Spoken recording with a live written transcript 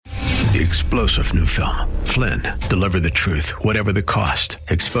the explosive new film, Flynn, Deliver the Truth, Whatever the Cost,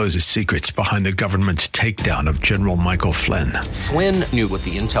 exposes secrets behind the government's takedown of General Michael Flynn. Flynn knew what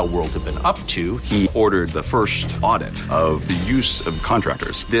the intel world had been up to. He ordered the first audit of the use of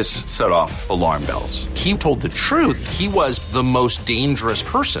contractors. This set off alarm bells. He told the truth. He was the most dangerous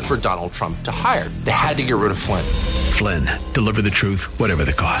person for Donald Trump to hire. They had to get rid of Flynn. Flynn, Deliver the Truth, Whatever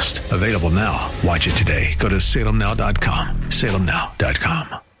the Cost. Available now. Watch it today. Go to salemnow.com.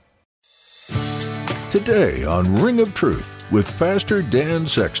 salemnow.com. Today on Ring of Truth with Pastor Dan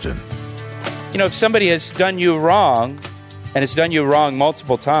Sexton. You know, if somebody has done you wrong, and has done you wrong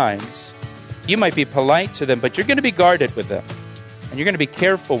multiple times, you might be polite to them, but you're going to be guarded with them, and you're going to be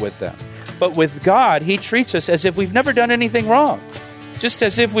careful with them. But with God, He treats us as if we've never done anything wrong, just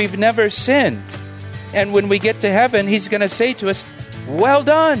as if we've never sinned. And when we get to heaven, He's going to say to us, well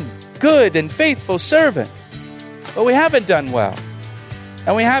done, good and faithful servant. But we haven't done well,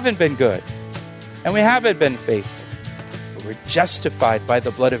 and we haven't been good, and we haven't been faithful. But we're justified by the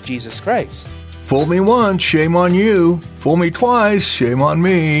blood of Jesus Christ. Fool me once, shame on you. Fool me twice, shame on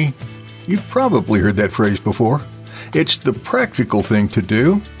me. You've probably heard that phrase before. It's the practical thing to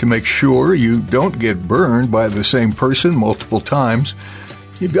do to make sure you don't get burned by the same person multiple times.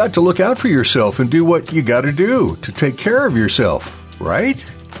 You've got to look out for yourself and do what you got to do to take care of yourself, right?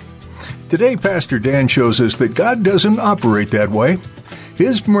 Today, Pastor Dan shows us that God doesn't operate that way.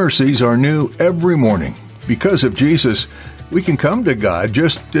 His mercies are new every morning. Because of Jesus, we can come to God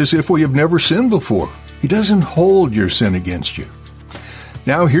just as if we have never sinned before. He doesn't hold your sin against you.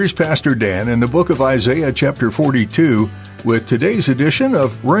 Now here's Pastor Dan in the book of Isaiah chapter 42 with today's edition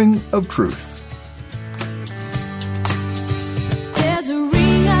of Ring of Truth.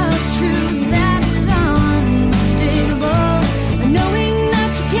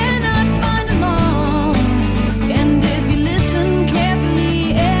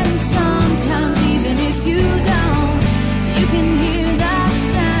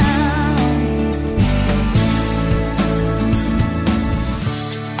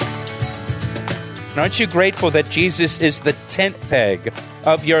 Aren't you grateful that Jesus is the tent peg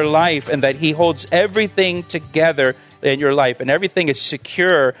of your life and that He holds everything together in your life and everything is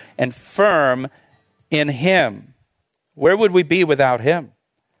secure and firm in Him? Where would we be without Him?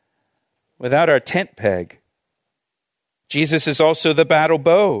 Without our tent peg? Jesus is also the battle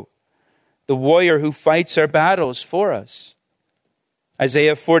bow, the warrior who fights our battles for us.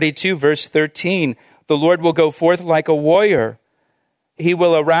 Isaiah 42 verse 13, the Lord will go forth like a warrior. He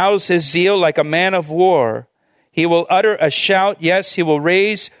will arouse His zeal like a man of war. He will utter a shout. Yes, He will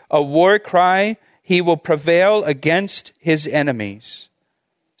raise a war cry. He will prevail against His enemies.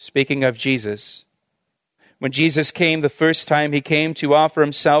 Speaking of Jesus, when Jesus came the first time, He came to offer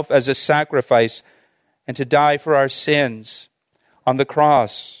Himself as a sacrifice and to die for our sins on the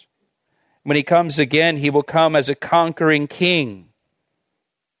cross. When He comes again, He will come as a conquering king,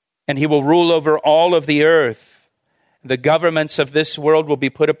 and He will rule over all of the earth. The governments of this world will be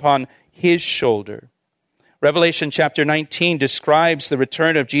put upon His shoulder. Revelation chapter 19 describes the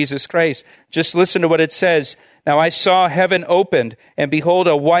return of Jesus Christ. Just listen to what it says. Now I saw heaven opened, and behold,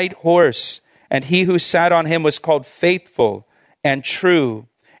 a white horse, and He who sat on him was called Faithful and True,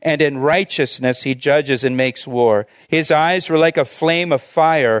 and in righteousness He judges and makes war. His eyes were like a flame of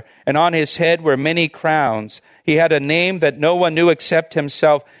fire, and on His head were many crowns. He had a name that no one knew except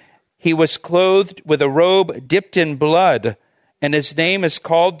Himself. He was clothed with a robe dipped in blood, and His name is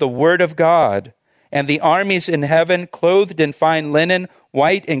called the Word of God. And the armies in heaven, clothed in fine linen,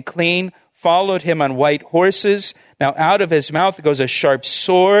 white and clean, followed Him on white horses. Now out of His mouth goes a sharp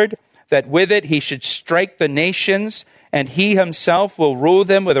sword, that with it He should strike the nations, and He Himself will rule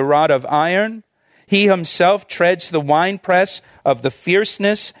them with a rod of iron. He Himself treads the winepress of the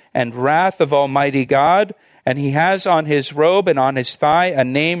fierceness and wrath of Almighty God. And He has on His robe and on His thigh a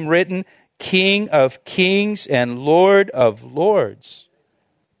name written, King of Kings and Lord of Lords.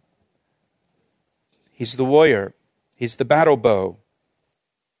 He's the warrior. He's the battle bow.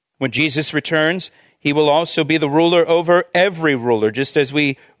 When Jesus returns, He will also be the ruler over every ruler, just as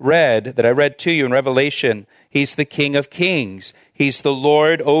we read, that I read to you in Revelation. He's the King of Kings. He's the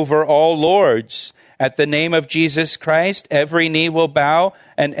Lord over all lords. At the name of Jesus Christ, every knee will bow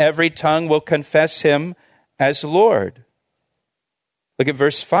and every tongue will confess Him as Lord. Look at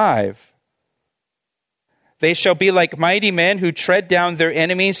verse 5. They shall be like mighty men who tread down their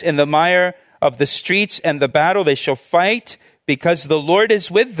enemies in the mire of the streets and the battle. They shall fight because the Lord is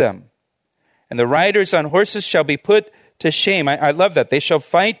with them. And the riders on horses shall be put to shame. I love that. They shall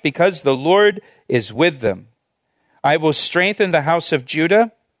fight because the Lord is with them. I will strengthen the house of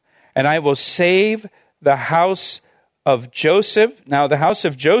Judah, and I will save the house of Joseph. Now, the house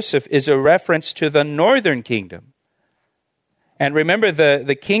of Joseph is a reference to the northern kingdom. And remember,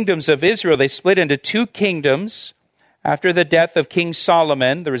 the kingdoms of Israel, they split into two kingdoms. After the death of King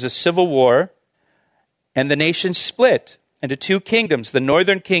Solomon, there was a civil war, and the nation split into two kingdoms, the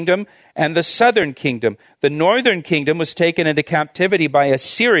northern kingdom and the southern kingdom. The northern kingdom was taken into captivity by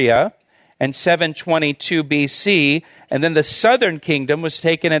Assyria in 722 BC, and then the southern kingdom was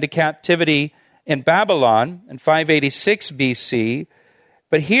taken into captivity in Babylon in 586 BC.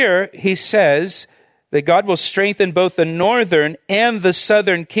 But here he says that God will strengthen both the northern and the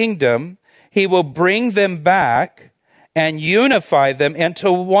southern kingdom. He will bring them back and unify them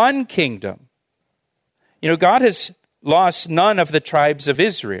into one kingdom. You know, God has lost none of the tribes of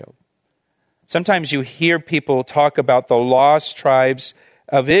Israel. Sometimes you hear people talk about the lost tribes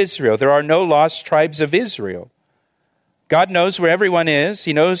of Israel. There are no lost tribes of Israel. God knows where everyone is.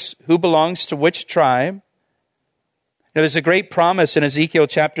 He knows who belongs to which tribe. Now, there's a great promise in Ezekiel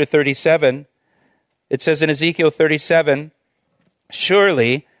chapter 37. It says in Ezekiel 37,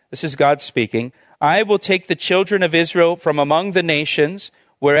 "Surely," this is God speaking, "I will take the children of Israel from among the nations,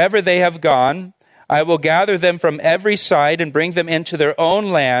 wherever they have gone. I will gather them from every side and bring them into their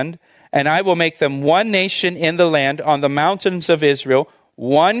own land, and I will make them one nation in the land on the mountains of Israel.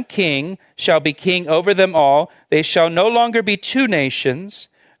 One king shall be king over them all. They shall no longer be two nations,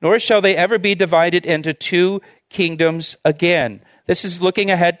 nor shall they ever be divided into two kingdoms again." This is looking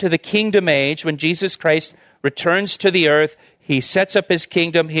ahead to the kingdom age when Jesus Christ returns to the earth. He sets up his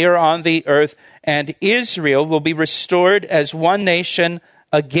kingdom here on the earth, and Israel will be restored as one nation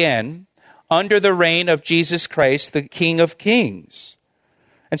again under the reign of Jesus Christ, the King of Kings.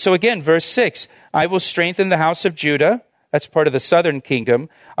 And so again, verse 6, "I will strengthen the house of Judah," that's part of the southern kingdom.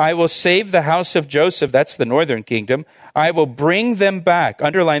 "I will save the house of Joseph," that's the northern kingdom. "I will bring them back,"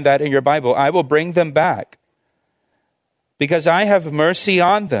 underline that in your Bible, "I will bring them back, because I have mercy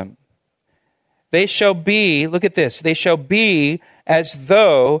on them. They shall be," look at this, "they shall be as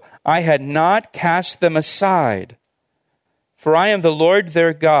though I had not cast them aside. For I am the Lord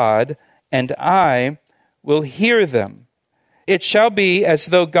their God, and I will hear them. It shall be as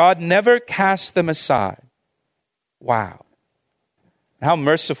though God never cast them aside." Wow. How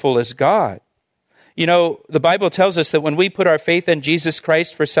merciful is God. You know, the Bible tells us that when we put our faith in Jesus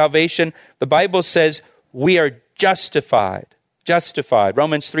Christ for salvation, the Bible says we are justified. Justified.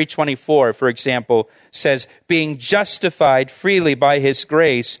 Romans 3:24, for example, says, "being justified freely by his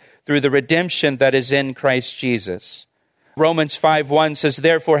grace through the redemption that is in Christ Jesus." Romans 5:1 says,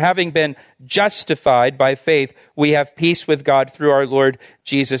 "Therefore, having been justified by faith, we have peace with God through our Lord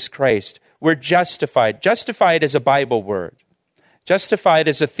Jesus Christ." We're justified. Justified is a Bible word. Justified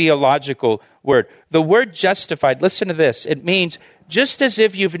is a theological word. The word justified, listen to this, it means just as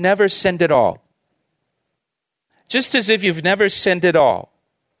if you've never sinned at all. Just as if you've never sinned at all.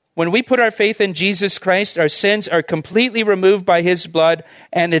 When we put our faith in Jesus Christ, our sins are completely removed by his blood,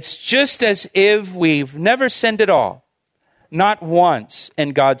 and it's just as if we've never sinned at all. Not once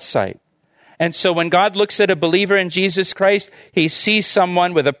in God's sight. And so when God looks at a believer in Jesus Christ, he sees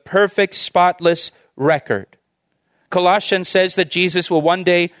someone with a perfect, spotless record. Colossians says that Jesus will one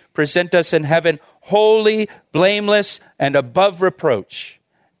day present us in heaven holy, blameless, and above reproach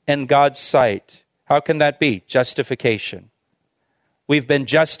in God's sight. How can that be? Justification. We've been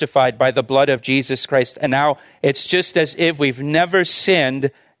justified by the blood of Jesus Christ, and now it's just as if we've never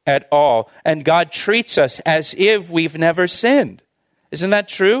sinned at all. And God treats us as if we've never sinned. Isn't that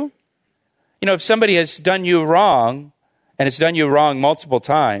true? You know, if somebody has done you wrong, and has done you wrong multiple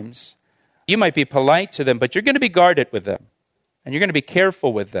times, you might be polite to them, but you're going to be guarded with them. And you're going to be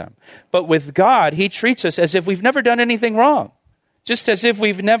careful with them. But with God, he treats us as if we've never done anything wrong. Just as if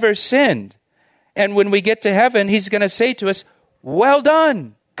we've never sinned. And when we get to heaven, he's going to say to us, "Well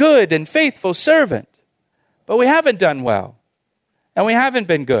done, good and faithful servant." But we haven't done well. And we haven't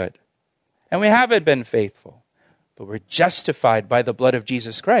been good. And we haven't been faithful. But we're justified by the blood of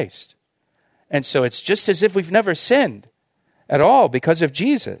Jesus Christ. And so it's just as if we've never sinned at all because of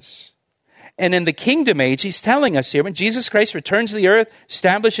Jesus. And in the kingdom age, he's telling us here, when Jesus Christ returns to the earth,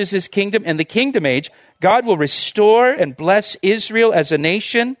 establishes his kingdom, in the kingdom age, God will restore and bless Israel as a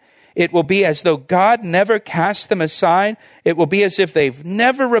nation. It will be as though God never cast them aside. It will be as if they've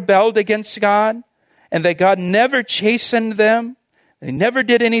never rebelled against God, and that God never chastened them. They never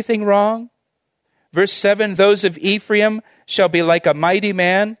did anything wrong. Verse 7, "Those of Ephraim shall be like a mighty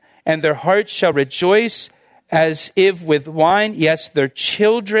man, and their hearts shall rejoice as if with wine. Yes, their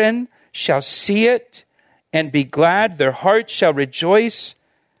children shall see it and be glad. Their hearts shall rejoice.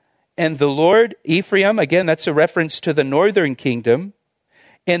 And the Lord," Ephraim, again, that's a reference to the northern kingdom.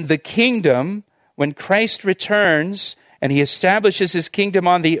 "In the kingdom, when Christ returns and he establishes his kingdom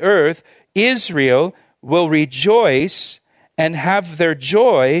on the earth, Israel will rejoice and have their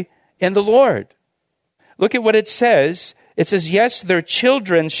joy in the Lord. Look at what it says. It says, yes, their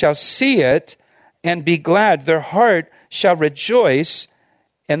children shall see it and be glad. Their heart shall rejoice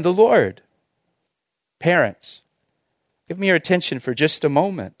in the Lord. Parents, give me your attention for just a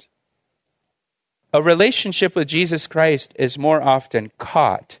moment. A relationship with Jesus Christ is more often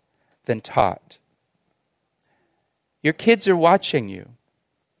caught than taught. Your kids are watching you.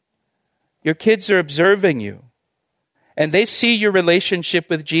 Your kids are observing you. And they see your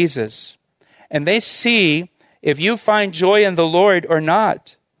relationship with Jesus. And they see if you find joy in the Lord or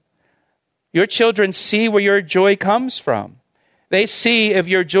not. Your children see where your joy comes from. They see if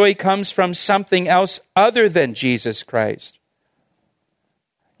your joy comes from something else other than Jesus Christ.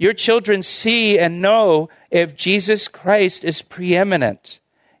 Your children see and know if Jesus Christ is preeminent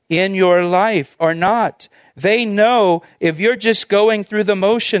in your life or not. They know if you're just going through the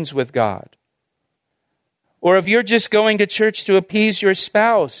motions with God, or if you're just going to church to appease your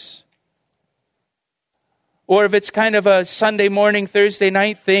spouse, or if it's kind of a Sunday morning, Thursday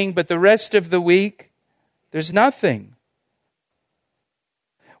night thing, but the rest of the week, there's nothing.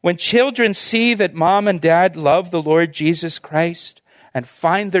 When children see that mom and dad love the Lord Jesus Christ and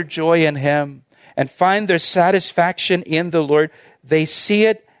find their joy in him and find their satisfaction in the Lord, they see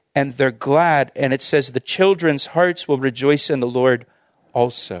it and they're glad. And it says the children's hearts will rejoice in the Lord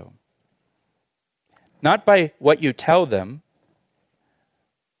also. Not by what you tell them,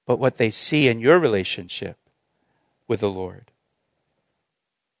 but what they see in your relationship with the Lord.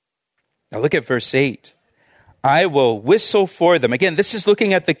 Now look at verse 8. I will whistle for them. Again, this is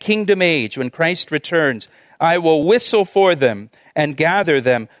looking at the kingdom age when Christ returns. I will whistle for them and gather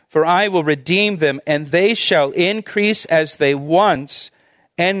them, for I will redeem them, and they shall increase as they once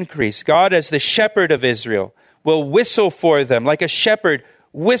increased. God, as the shepherd of Israel, will whistle for them like a shepherd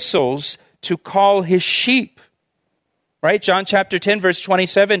whistles to call his sheep. Right? John chapter 10, verse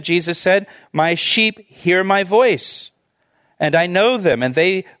 27, Jesus said, my sheep hear my voice, and I know them, and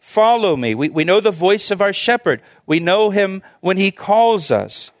they follow me. We know the voice of our shepherd. We know him when he calls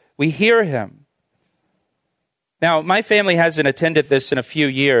us. We hear him. Now, my family hasn't attended this in a few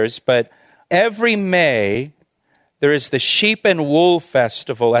years, but every May, there is the Sheep and Wool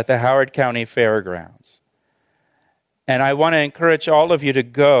Festival at the Howard County Fairgrounds. And I want to encourage all of you to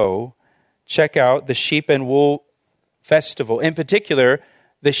go check out the Sheep and Wool Festival. In particular,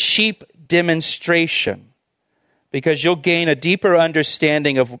 the sheep demonstration, because you'll gain a deeper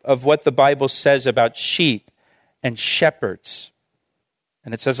understanding of what the Bible says about sheep and shepherds.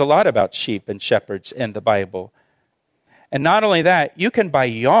 And it says a lot about sheep and shepherds in the Bible. And not only that, you can buy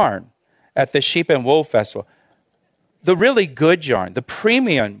yarn at the Sheep and Wool Festival. The really good yarn, the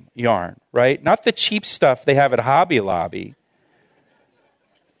premium yarn, right? Not the cheap stuff they have at Hobby Lobby.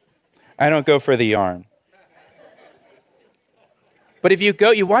 I don't go for the yarn. But if you go,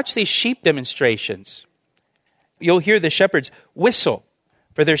 you watch these sheep demonstrations, you'll hear the shepherds whistle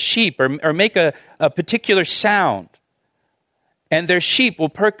for their sheep or make a particular sound. And their sheep will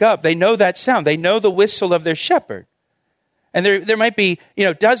perk up. They know that sound. They know the whistle of their shepherd. And there might be,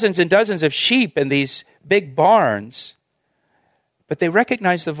 dozens and dozens of sheep in these big barns, but they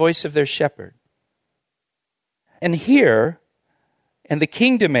recognize the voice of their shepherd. And here, in the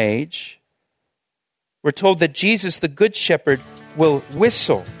kingdom age, we're told that Jesus, the good shepherd, will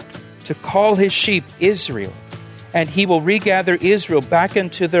whistle to call his sheep Israel, and he will regather Israel back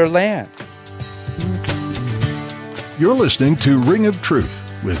into their land. You're listening to Ring of Truth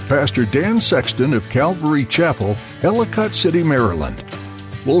with Pastor Dan Sexton of Calvary Chapel, Ellicott City, Maryland.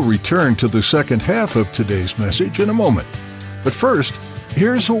 We'll return to the second half of today's message in a moment. But first,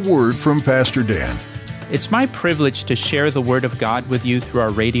 here's a word from Pastor Dan. It's my privilege to share the Word of God with you through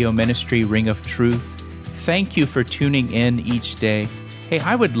our radio ministry, Ring of Truth. Thank you for tuning in each day. Hey,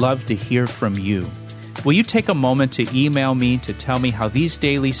 I would love to hear from you. Will you take a moment to email me to tell me how these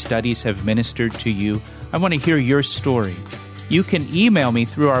daily studies have ministered to you? I want to hear your story. You can email me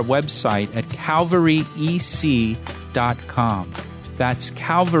through our website at calvaryec.com. That's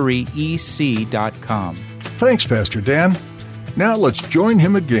calvaryec.com. Thanks, Pastor Dan. Now let's join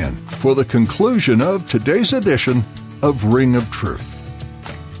him again for the conclusion of today's edition of Ring of Truth.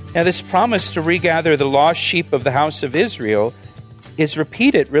 Now, this promise to regather the lost sheep of the house of Israel is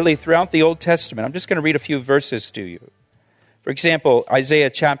repeated really throughout the Old Testament. I'm just going to read a few verses to you. For example, Isaiah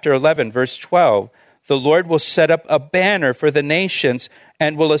chapter 11, verse 12. The Lord will set up a banner for the nations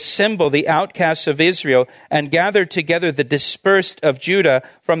and will assemble the outcasts of Israel and gather together the dispersed of Judah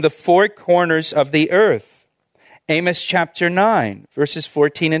from the four corners of the earth. Amos chapter 9, verses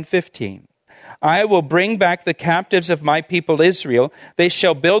 14 and 15. I will bring back the captives of my people Israel. They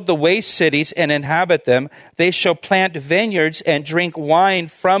shall build the waste cities and inhabit them. They shall plant vineyards and drink wine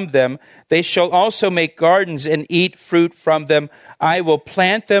from them. They shall also make gardens and eat fruit from them. I will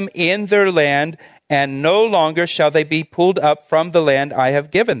plant them in their land, and no longer shall they be pulled up from the land I have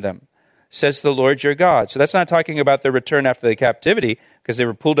given them, says the Lord your God. So that's not talking about their return after the captivity, because they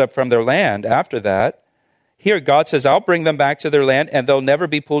were pulled up from their land after that. Here, God says, I'll bring them back to their land, and they'll never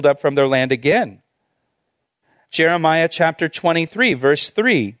be pulled up from their land again. Jeremiah chapter 23, verse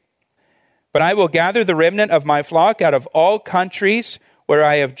 3. But I will gather the remnant of my flock out of all countries where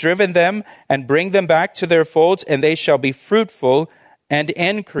I have driven them, and bring them back to their folds, and they shall be fruitful and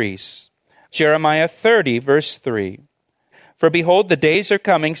increase. Jeremiah 30, verse 3. For behold, the days are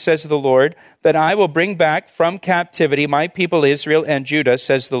coming, says the Lord, that I will bring back from captivity my people Israel and Judah,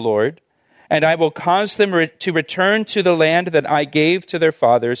 says the Lord. And I will cause them to return to the land that I gave to their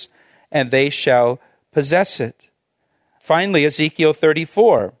fathers, and they shall possess it. Finally, Ezekiel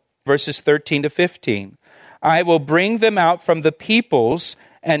 34, verses 13 to 15. I will bring them out from the peoples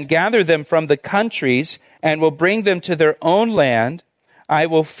and gather them from the countries, and will bring them to their own land. I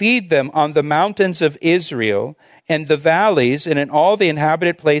will feed them on the mountains of Israel, in the valleys, and in all the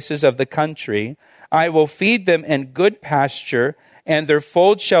inhabited places of the country. I will feed them in good pasture, and their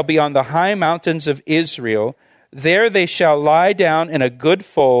fold shall be on the high mountains of Israel. There they shall lie down in a good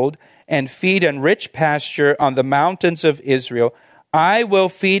fold, and feed in rich pasture on the mountains of Israel. I will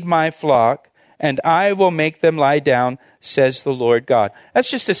feed my flock, and I will make them lie down, says the Lord God.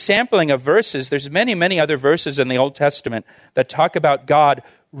 That's just a sampling of verses. There's many, many other verses in the Old Testament that talk about God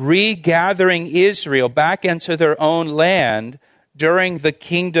regathering Israel back into their own land during the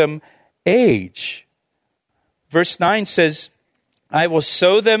kingdom age. Verse 9 says, I will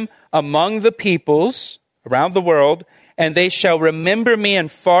sow them among the peoples around the world, and they shall remember me in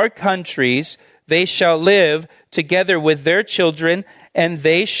far countries. They shall live together with their children, and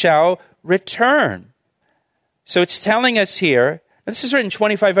they shall return. So it's telling us here, this is written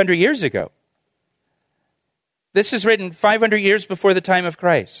 2,500 years ago. This is written 500 years before the time of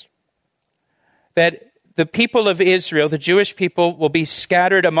Christ. That the people of Israel, the Jewish people, will be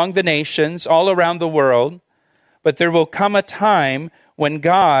scattered among the nations all around the world. But there will come a time when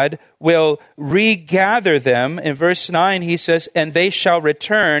God will regather them. In verse 9, he says, and they shall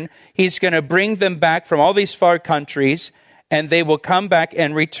return. He's going to bring them back from all these far countries, and they will come back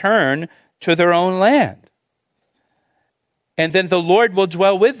and return to their own land. And then the Lord will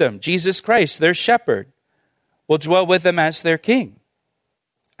dwell with them. Jesus Christ, their shepherd, will dwell with them as their king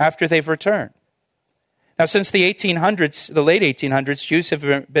after they've returned. Now, since the 1800s, the late 1800s, Jews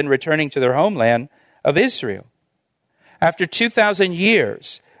have been returning to their homeland of Israel. After 2,000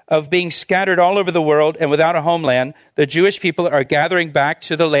 years of being scattered all over the world and without a homeland, the Jewish people are gathering back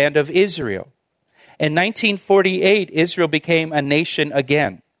to the land of Israel. In 1948, Israel became a nation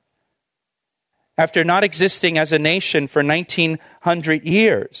again. After not existing as a nation for 1,900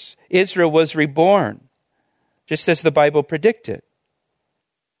 years, Israel was reborn, just as the Bible predicted.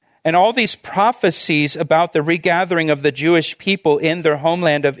 And all these prophecies about the regathering of the Jewish people in their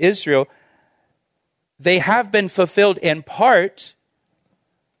homeland of Israel, they have been fulfilled in part,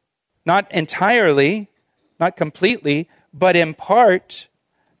 not entirely, not completely, but in part.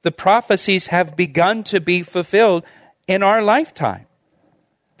 The prophecies have begun to be fulfilled in our lifetime.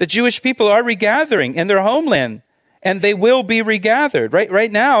 The Jewish people are regathering in their homeland, and they will be regathered.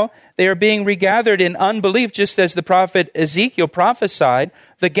 Right now, they are being regathered in unbelief, just as the prophet Ezekiel prophesied.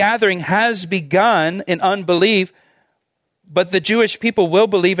 The gathering has begun in unbelief, but the Jewish people will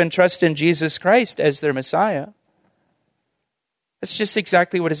believe and trust in Jesus Christ as their Messiah. That's just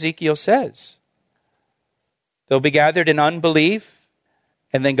exactly what Ezekiel says. They'll be gathered in unbelief,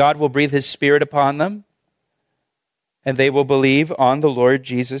 and then God will breathe his Spirit upon them, and they will believe on the Lord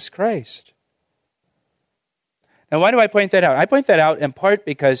Jesus Christ. Now, why do I point that out? I point that out in part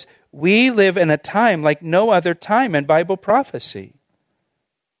because we live in a time like no other time in Bible prophecy.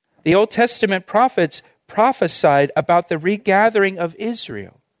 The Old Testament prophets prophesied about the regathering of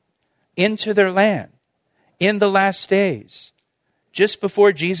Israel into their land in the last days, just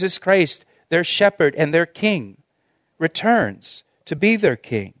before Jesus Christ, their shepherd and their king, returns to be their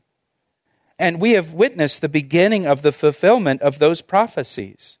king. And we have witnessed the beginning of the fulfillment of those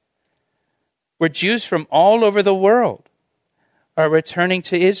prophecies, where Jews from all over the world are returning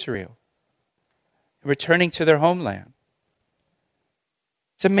to Israel, returning to their homeland.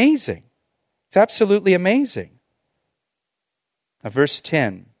 It's amazing. It's absolutely amazing. Now, verse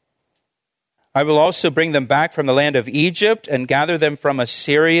 10. I will also bring them back from the land of Egypt and gather them from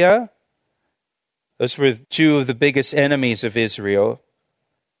Assyria. Those were two of the biggest enemies of Israel.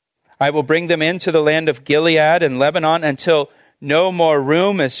 I will bring them into the land of Gilead and Lebanon until no more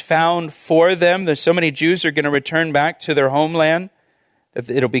room is found for them. There's so many Jews are going to return back to their homeland that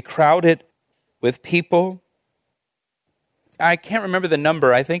it'll be crowded with people. I can't remember the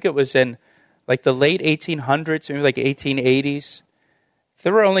number. I think it was in like the late 1800s, maybe like 1880s.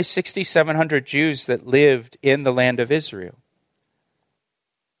 There were only 6,700 Jews that lived in the land of Israel.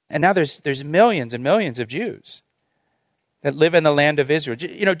 And now there's millions and millions of Jews that live in the land of Israel.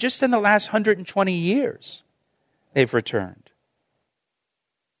 You know, just in the last 120 years, they've returned.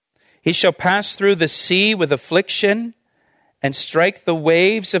 He shall pass through the sea with affliction and strike the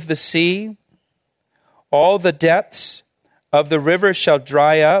waves of the sea. All the depths of the river shall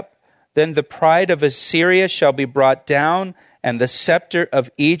dry up. Then the pride of Assyria shall be brought down, and the scepter of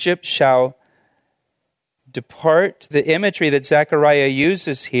Egypt shall depart. The imagery that Zechariah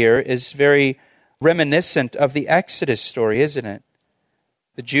uses here is very reminiscent of the Exodus story, isn't it?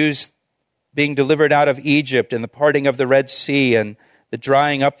 The Jews being delivered out of Egypt and the parting of the Red Sea and the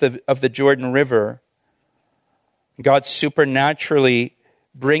drying up of the Jordan River. God supernaturally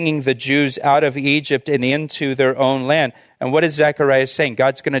bringing the Jews out of Egypt and into their own land. And what is Zechariah saying?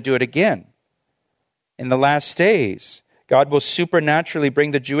 God's going to do it again. In the last days, God will supernaturally bring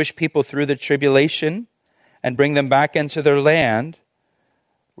the Jewish people through the tribulation and bring them back into their land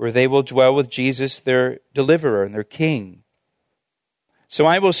where they will dwell with Jesus, their deliverer and their king. So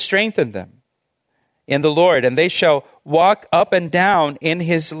I will strengthen them in the Lord, and they shall walk up and down in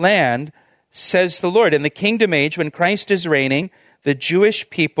his land, says the Lord. In the kingdom age, when Christ is reigning, the Jewish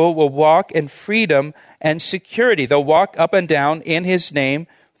people will walk in freedom and security. They'll walk up and down in his name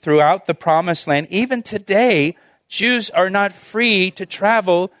throughout the promised land. Even today, Jews are not free to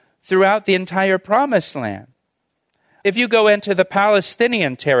travel throughout the entire promised land. If you go into the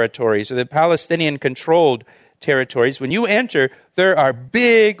Palestinian territories or the Palestinian-controlled territories, when you enter, there are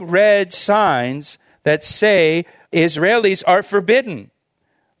big red signs that say Israelis are forbidden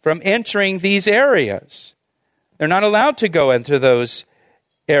from entering these areas. They're not allowed to go into those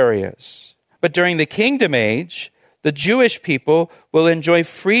areas. But during the kingdom age, the Jewish people will enjoy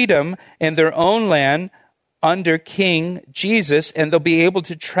freedom in their own land under King Jesus, and they'll be able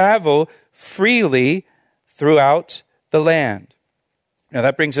to travel freely throughout the land. Now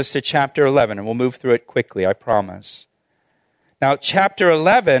that brings us to chapter 11, and we'll move through it quickly, I promise. Now, chapter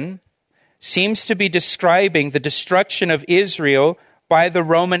 11 seems to be describing the destruction of Israel by the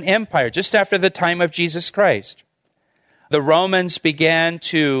Roman Empire, just after the time of Jesus Christ. The Romans began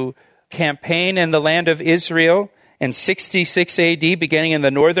to campaign in the land of Israel in 66 AD, beginning in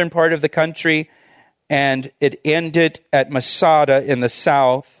the northern part of the country, and it ended at Masada in the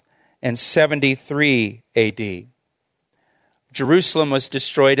south in 73 AD. Jerusalem was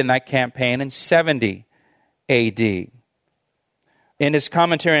destroyed in that campaign in 70 AD. In his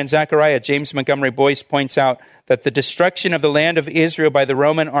commentary on Zechariah, James Montgomery Boyce points out that the destruction of the land of Israel by the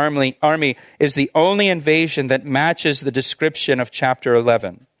Roman army is the only invasion that matches the description of chapter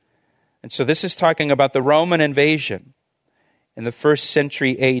 11. And so this is talking about the Roman invasion in the 1st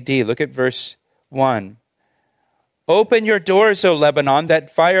century AD. Look at verse 1. Open your doors, O Lebanon,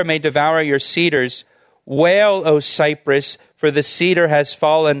 that fire may devour your cedars. Wail, O Cyprus, for the cedar has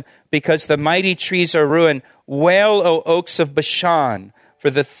fallen, because the mighty trees are ruined. Wail, O oaks of Bashan,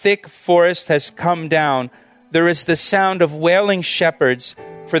 for the thick forest has come down. There is the sound of wailing shepherds,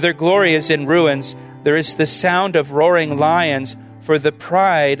 for their glory is in ruins. There is the sound of roaring lions, for the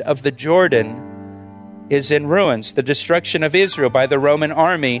pride of the Jordan is in ruins. The destruction of Israel by the Roman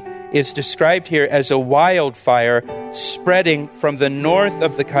army is described here as a wildfire spreading from the north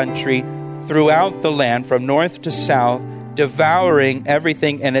of the country throughout the land, from north to south, devouring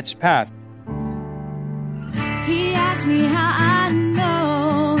everything in its path. He asked me how I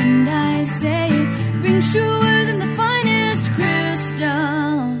know, and I say it rings truer than the finest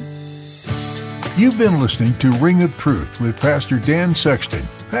crystal. You've been listening to Ring of Truth with Pastor Dan Sexton.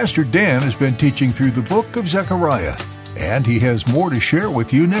 Pastor Dan has been teaching through the book of Zechariah, and he has more to share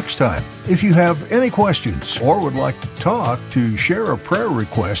with you next time. If you have any questions or would like to talk, to share a prayer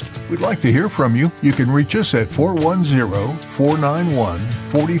request, we'd like to hear from you. You can reach us at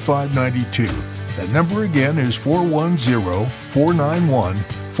 410-491-4592. That number again is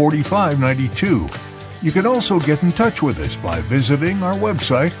 410-491-4592. You can also get in touch with us by visiting our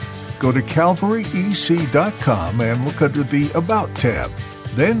website. Go to calvaryec.com and look under the About tab.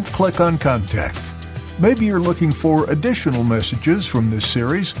 Then click on Contact. Maybe you're looking for additional messages from this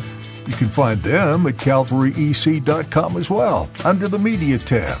series. You can find them at calvaryec.com as well, under the Media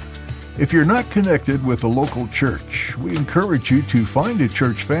tab. If you're not connected with a local church, we encourage you to find a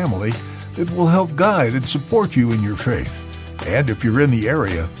church family that will help guide and support you in your faith. And if you're in the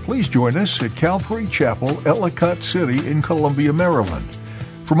area, please join us at Calvary Chapel, Ellicott City in Columbia, Maryland.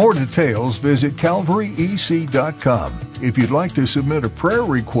 For more details, visit calvaryec.com. If you'd like to submit a prayer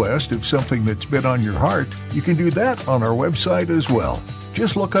request of something that's been on your heart, you can do that on our website as well.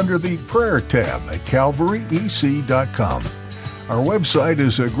 Just look under the Prayer tab at calvaryec.com. Our website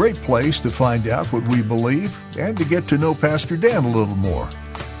is a great place to find out what we believe and to get to know Pastor Dan a little more.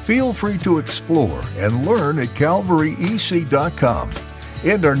 Feel free to explore and learn at calvaryec.com.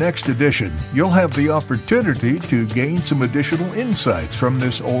 In our next edition, you'll have the opportunity to gain some additional insights from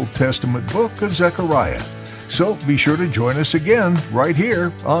this Old Testament book of Zechariah. So be sure to join us again right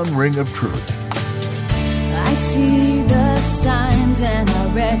here on Ring of Truth. I see the signs and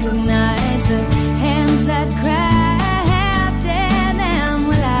I recognize the hands that crafted them.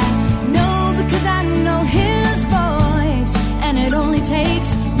 Well, I know because I know His voice, and it only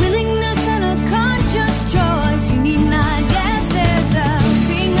takes willingness and a conscious choice. You need not guess, there's a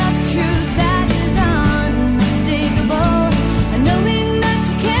ring of truth that is unmistakable, knowing that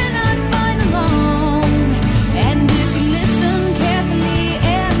you cannot find alone. And if you listen carefully,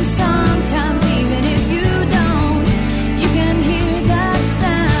 and sometimes even if you don't, you can hear the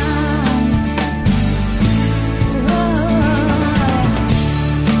sound.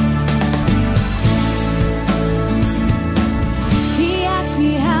 He asked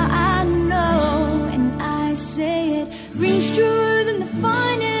me how I know, and I say it rings truer than the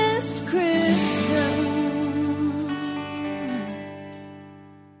finest crystal.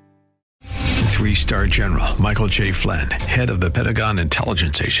 3-star General Michael J. Flynn, head of the Pentagon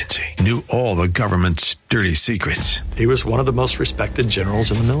Intelligence Agency, knew all the government's dirty secrets. He was one of the most respected generals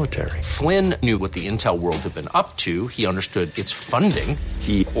in the military. Flynn knew what the intel world had been up to. He understood its funding.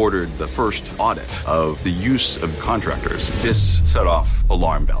 He ordered the first audit of the use of contractors. This set off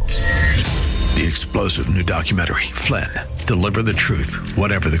alarm bells. The explosive new documentary, Flynn, Deliver the Truth,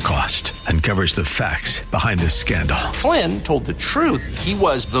 Whatever the Cost, uncovers the facts behind this scandal. Flynn told the truth. He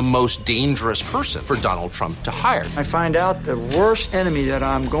was the most dangerous person for Donald Trump to hire. I find out the worst enemy that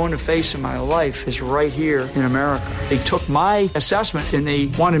I'm going to face in my life is right here in America. They took my assessment and they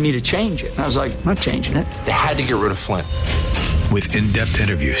wanted me to change it. And I was like, I'm not changing it. They had to get rid of Flynn. With in-depth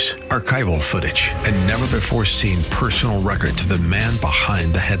interviews, archival footage, and never-before-seen personal records of the man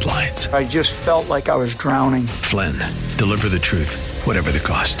behind the headlines. I just felt like I was drowning. Flynn, Deliver the Truth, Whatever the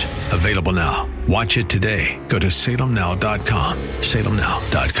Cost. Available now. Watch it today. Go to salemnow.com.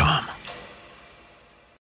 salemnow.com.